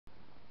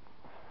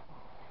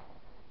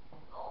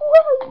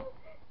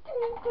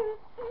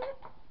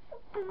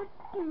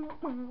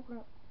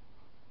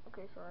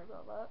Okay, sorry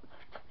about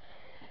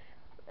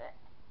that.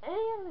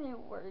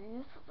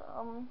 Anyways,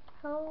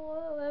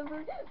 hello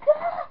everyone.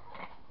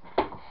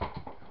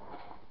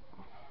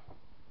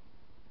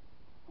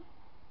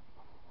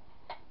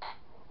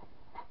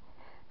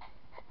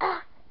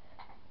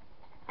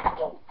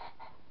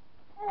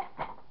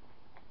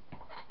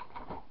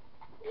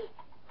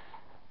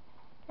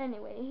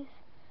 Anyways,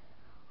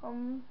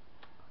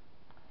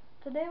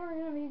 today we're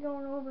gonna be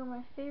going over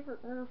my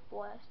favorite Nerf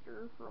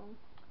blaster from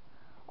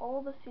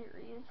all the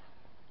series.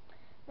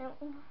 Now,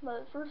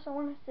 but first I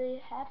want to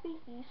say Happy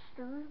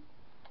Easter,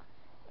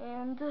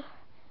 and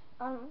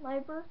my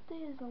birthday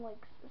is in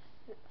like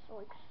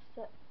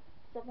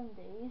 7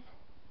 days.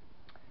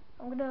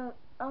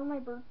 On my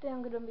birthday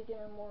I'm gonna be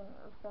getting more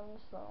Nerf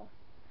guns, so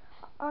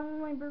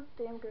on my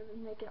birthday I'm gonna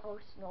make an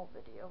arsenal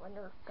video, a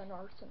Nerf gun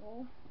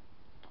arsenal.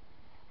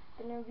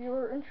 If any of you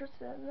are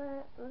interested in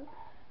that, but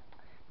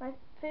my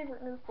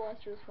favorite Nerf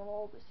blasters from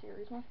all the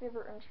series. My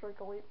favorite N-Strike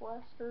Elite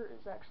blaster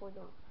is actually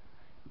the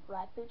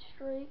Rapid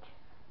Strike,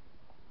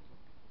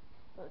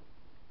 but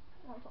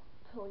I'll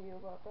tell you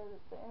about that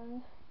at the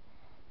end.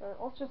 But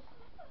let's just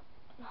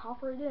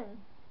hop right in.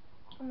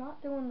 I'm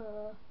not doing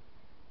the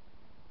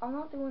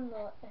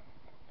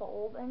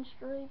old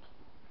N-Strike,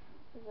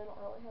 because I don't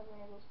really have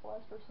any of those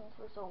blasters since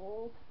they're so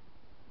old.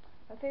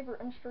 My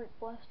favorite N-Strike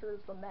blaster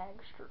is the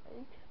Mag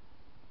Strike.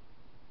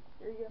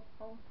 There you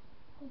go.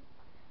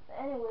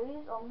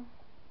 Anyways,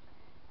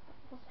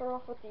 let's start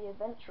off with the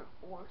Adventure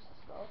Force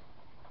stuff.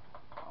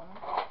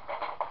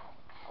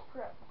 Oh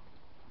crap.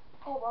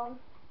 Hold on.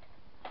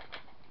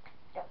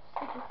 Got a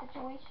sticky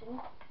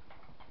situation.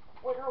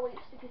 Literally a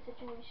sticky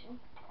situation.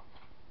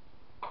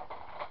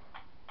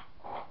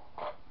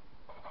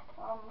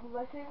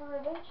 My favorite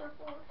Adventure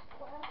Force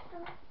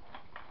blaster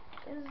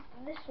is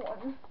this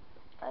one.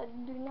 I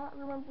do not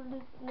remember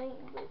the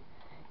name, but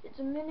it's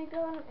a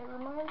minigun. It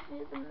reminds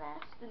me of the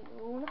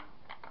Mastodon.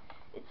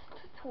 It's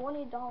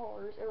 $20.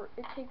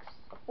 It takes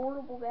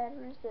affordable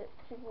batteries that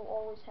people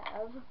always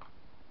have.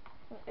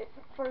 It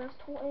fires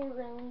 20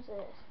 rounds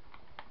at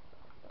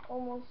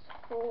almost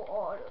full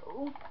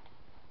auto.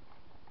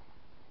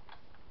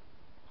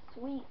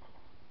 Sweet.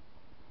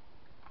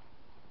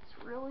 It's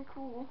really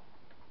cool.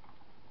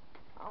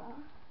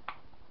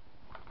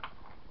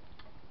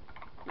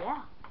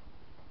 Yeah.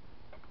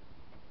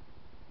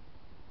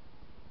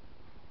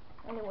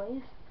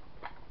 Anyways,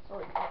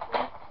 sorry about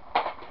that.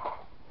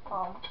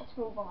 Let's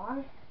move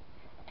on.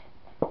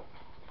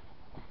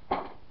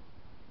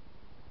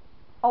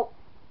 Oh.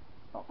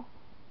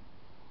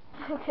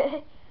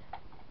 Okay.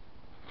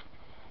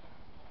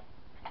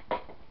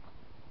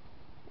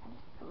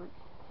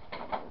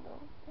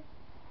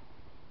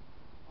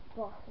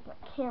 Lost my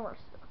camera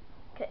stuff.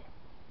 Okay.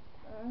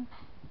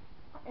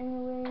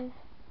 Anyways,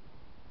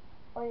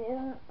 oh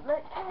yeah,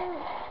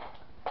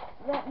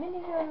 that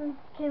minigun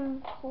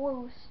came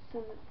close to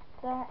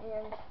that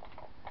and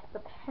the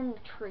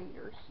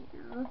penetrator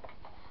here.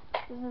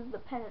 This is the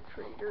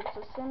penetrator. It's a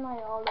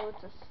semi-auto.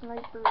 It's a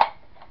sniper.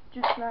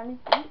 Shoots 90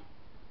 feet.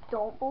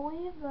 Don't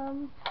believe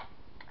them.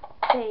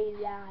 They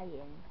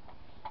lying.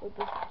 It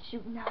doesn't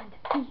shoot 90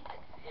 feet.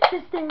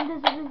 This thing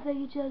doesn't say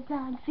it shoots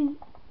 90 feet.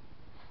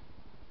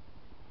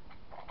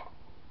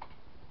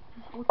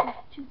 This looks like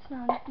it shoots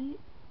 90 feet.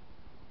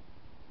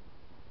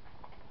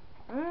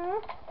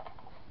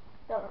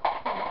 Gotta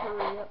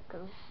hurry up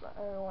because I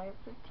only have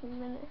 15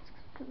 minutes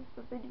because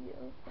the video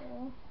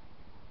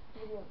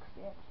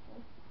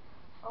expansion.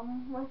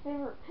 My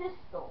favorite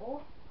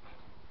pistol,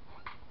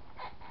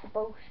 the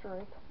bow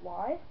strike.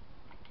 Why?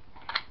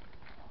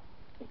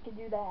 It can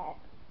do that.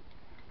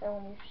 And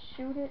when you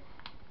shoot it,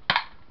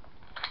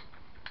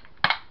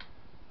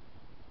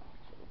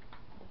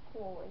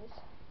 deploys.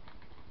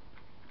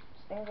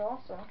 This thing's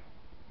awesome.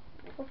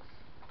 It looks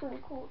pretty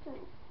cool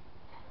too.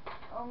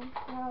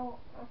 Now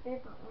my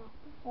favorite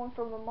one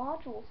from the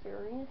module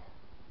series,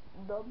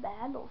 the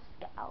Battle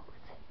Scout.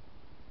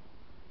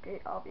 Okay,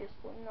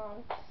 obviously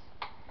not.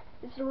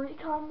 It's a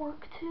Recon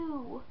Mark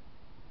II.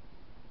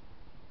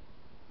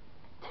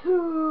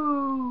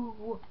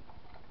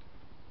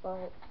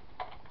 But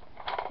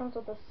it comes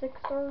with a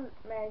 6-star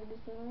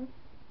magazine.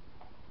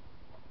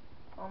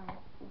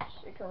 Which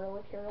it can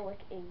really carry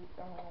like 8. I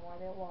don't know why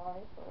they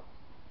lie, but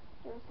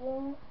there's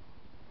them.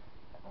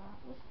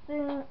 This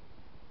thing,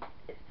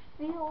 it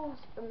feels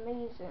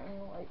amazing.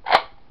 Like,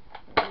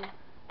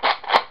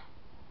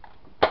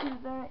 you do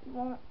that, you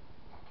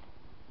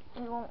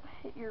won't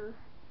hit your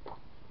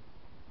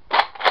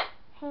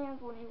hand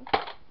when you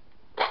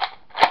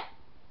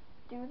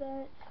do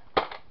that.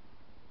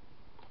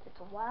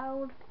 It's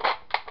loud,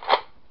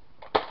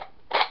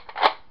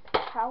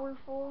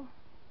 powerful.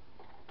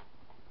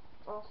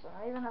 It's awesome.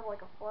 I even have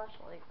like a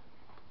flashlight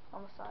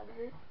on the side of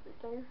it,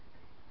 right there.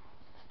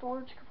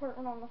 Storage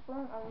compartment on the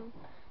front. I'm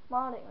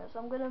modding this.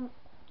 I'm gonna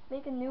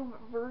make a new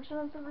version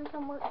of the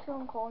Recon Mark II.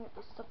 I'm calling it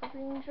the Super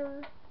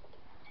Ranger.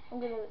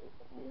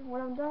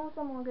 When I'm done with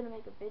them, I'm gonna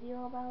make a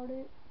video about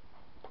it.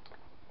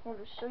 I'm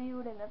gonna show you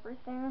it and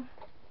everything.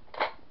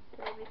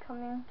 It'll be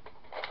coming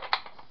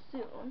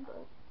soon,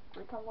 but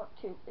Recon Mark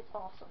II. It's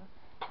awesome.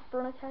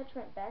 Front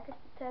attachment, back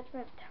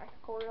attachment,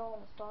 tactical rail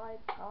on the side,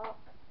 top.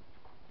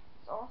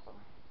 It's awesome.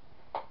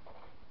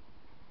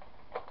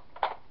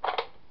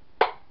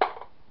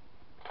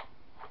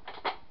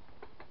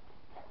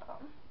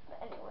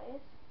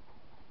 Anyways,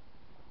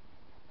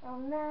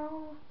 now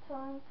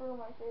time for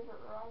my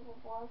favorite rival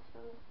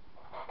blaster.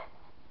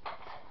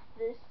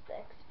 This, the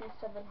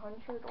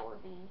XP700 or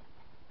the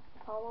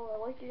Apollo. I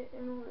like it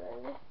in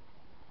red.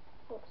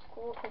 Looks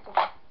cool. It's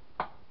like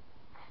a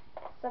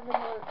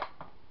 7-note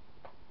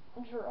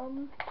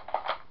drum.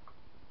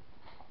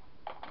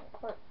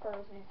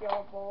 There's these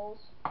yellow balls.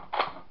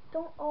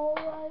 Don't all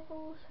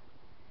rivals.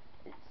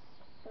 It's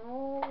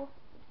small.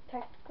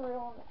 Tactical rail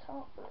on the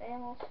top for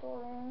ammo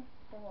storing,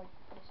 and like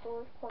the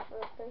storage part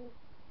right there.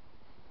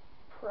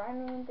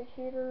 Priming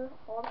indicator.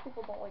 A lot of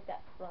people don't like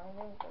that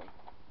priming, but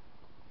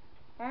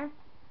I'm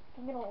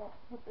gonna work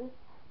with this.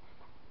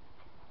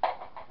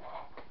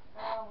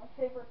 My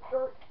favorite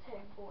Dark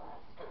Tig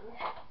blaster.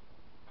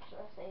 Should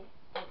I say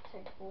Dark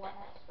Tig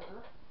blaster?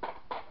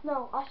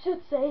 No, I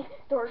should say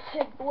Dark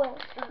Tig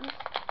blasters.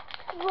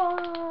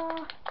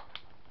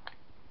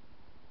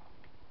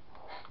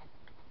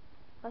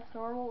 That's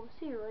normal to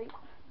see, right?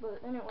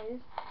 But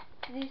anyways,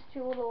 these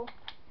two little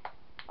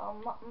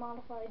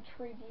modified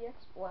 3DX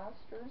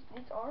blasters.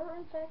 These are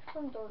in fact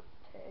from Dark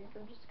Tig.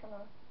 They're just kind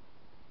of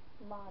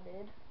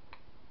modded.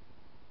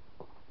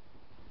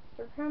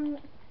 They're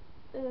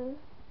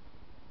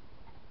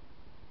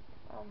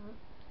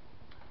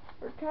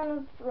kind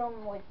of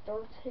from like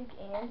Dark Tig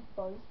and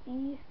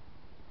Buzzbee.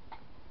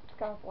 It's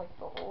kind of like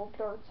the old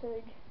Dark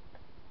Tig.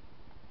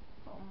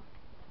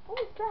 What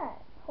was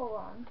that? Hold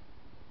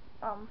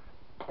on.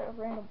 That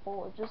random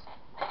bullet just.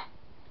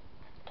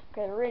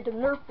 Okay, the random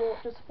nerf bullet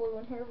just flew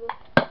in here,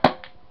 but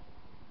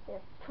they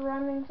have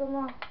primings on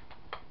the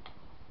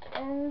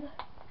end,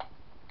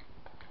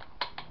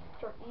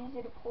 which are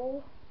easy to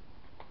pull.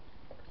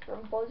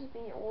 From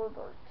Buzzbee or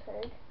Dark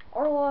Tig.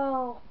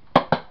 Arlo's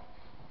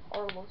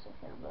in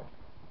here, but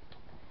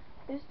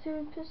these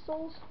two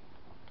pistols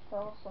are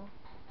awesome.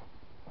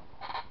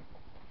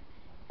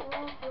 They're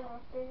also my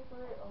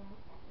favorite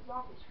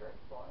zombie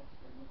strike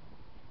blaster.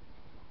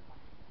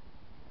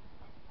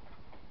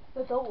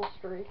 The double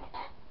strike.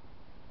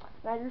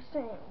 Now you're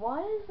saying,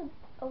 why is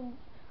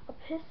a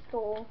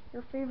pistol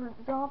your favorite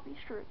zombie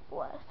strike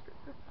blaster?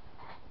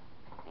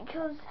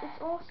 Because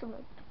it's awesome.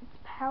 It's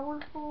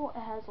powerful.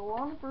 It has a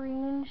lot of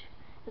range.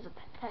 There's a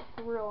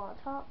tactical rail on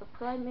the top. The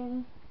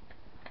priming,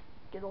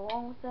 get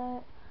along with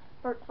that.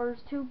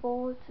 Fires 2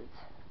 bullets.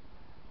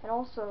 And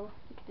also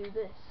you can do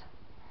this.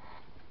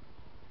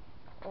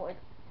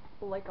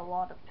 Like a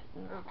lot of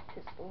nerf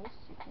pistols,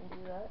 you can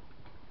do that.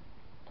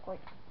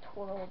 Like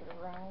twirl it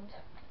around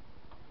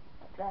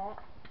like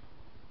that.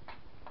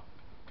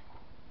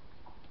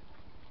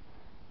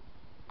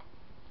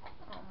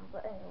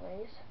 But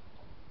anyways,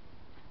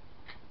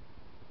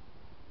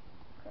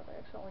 crap, I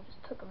accidentally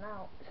just took them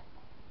out.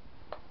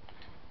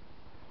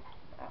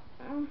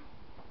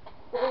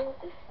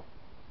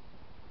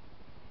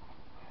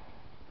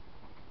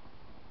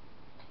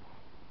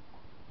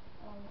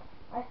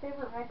 My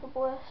favorite Mega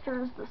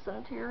Blaster is the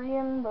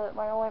Centurion, but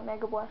my only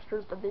Mega Blaster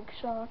is the Big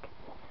Shock.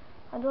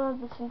 I don't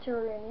have the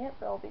Centurion yet,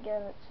 but I'll be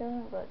getting it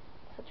soon. But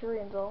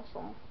Centurion's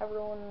awesome.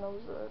 Everyone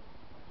knows it,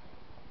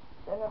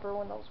 and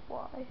everyone knows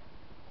why.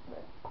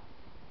 But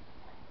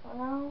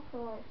now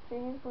for my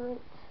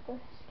favorite. Did I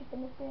skip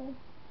anything?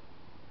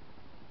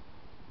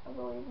 I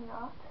believe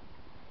not.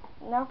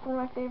 Now for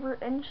my favorite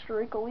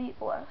N-Strike Elite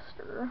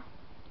Blaster.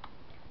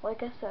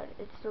 Like I said,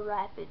 it's the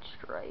Rapid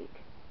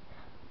Strike.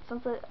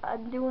 Since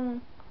I'm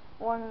doing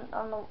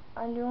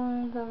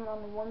them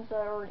on the ones that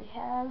I already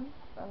have.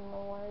 I don't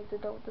know why I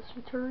did that with the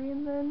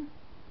Centurion then.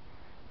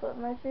 But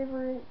my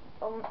favorite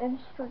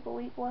N-Strike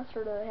Elite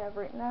Blaster that I have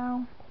right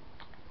now,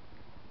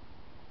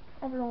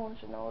 everyone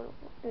should know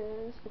what it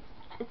is.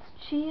 It's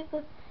cheap,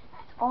 it's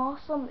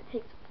awesome, it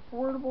takes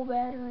portable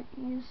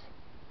batteries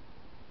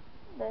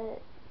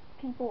that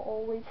people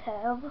always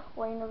have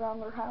laying around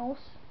their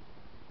house.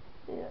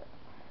 Yeah.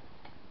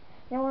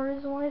 The only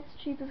reason why it's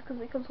cheap is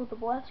because it comes with the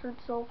blaster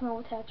itself, no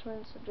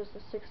attachments, and just a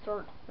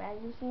 6-dart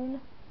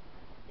magazine.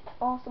 It's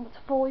awesome. It's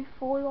fully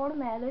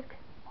automatic,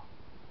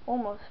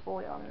 almost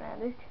fully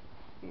automatic.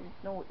 If you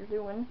know what you're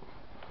doing.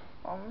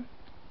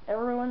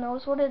 Everyone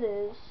knows what it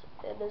is.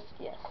 It is,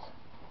 yes,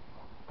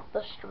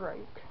 the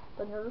Strike,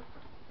 the Nerf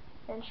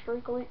and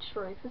Strike Elite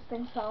Strike. This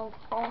thing sounds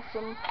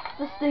awesome.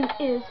 This thing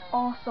is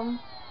awesome.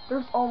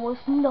 There's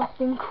almost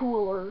nothing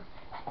cooler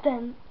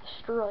than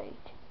Strike.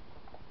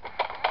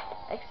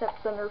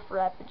 Except the Nerf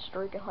Rapid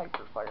Strike and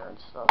Hyperfire and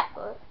stuff,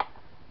 but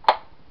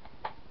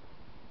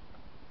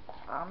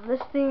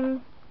this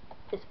thing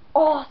is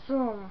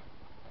awesome.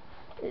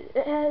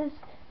 It has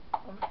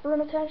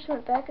front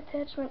attachment, back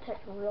attachment,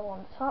 tactical rail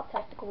on the top,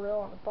 tactical rail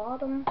on the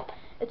bottom.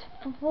 It's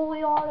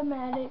fully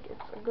automatic.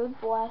 It's a good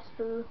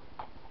blaster.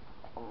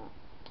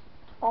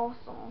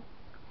 Awesome.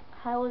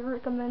 Highly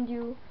recommend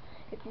you.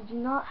 If you do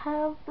not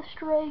have the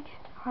Strike,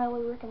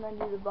 highly recommend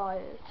you to buy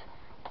it.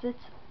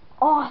 It's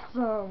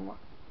awesome.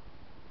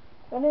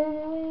 But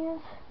anyways,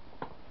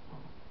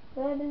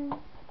 that is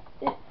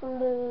it for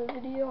the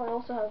video. I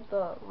also have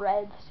the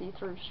red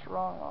see-through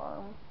strong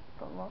arm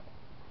from a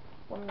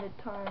limited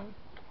time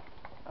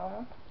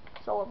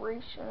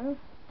celebration.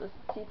 The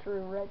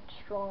see-through red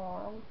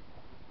strong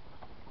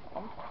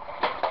arm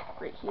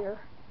right here.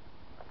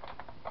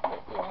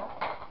 But yeah,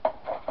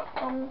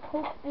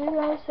 hope you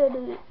guys had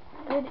a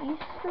good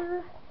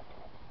Easter.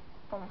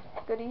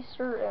 Good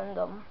Easter, and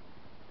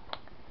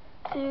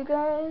see you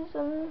guys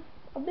in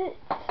a bit,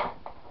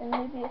 in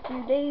maybe a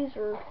few days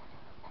or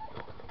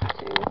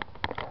two.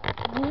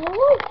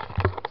 Woo!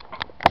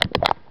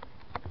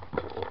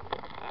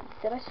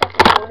 Did I stop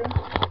recording?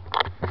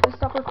 Did I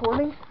stop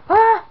recording?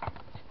 Ah!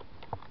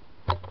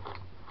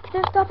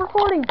 Did I stop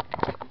recording?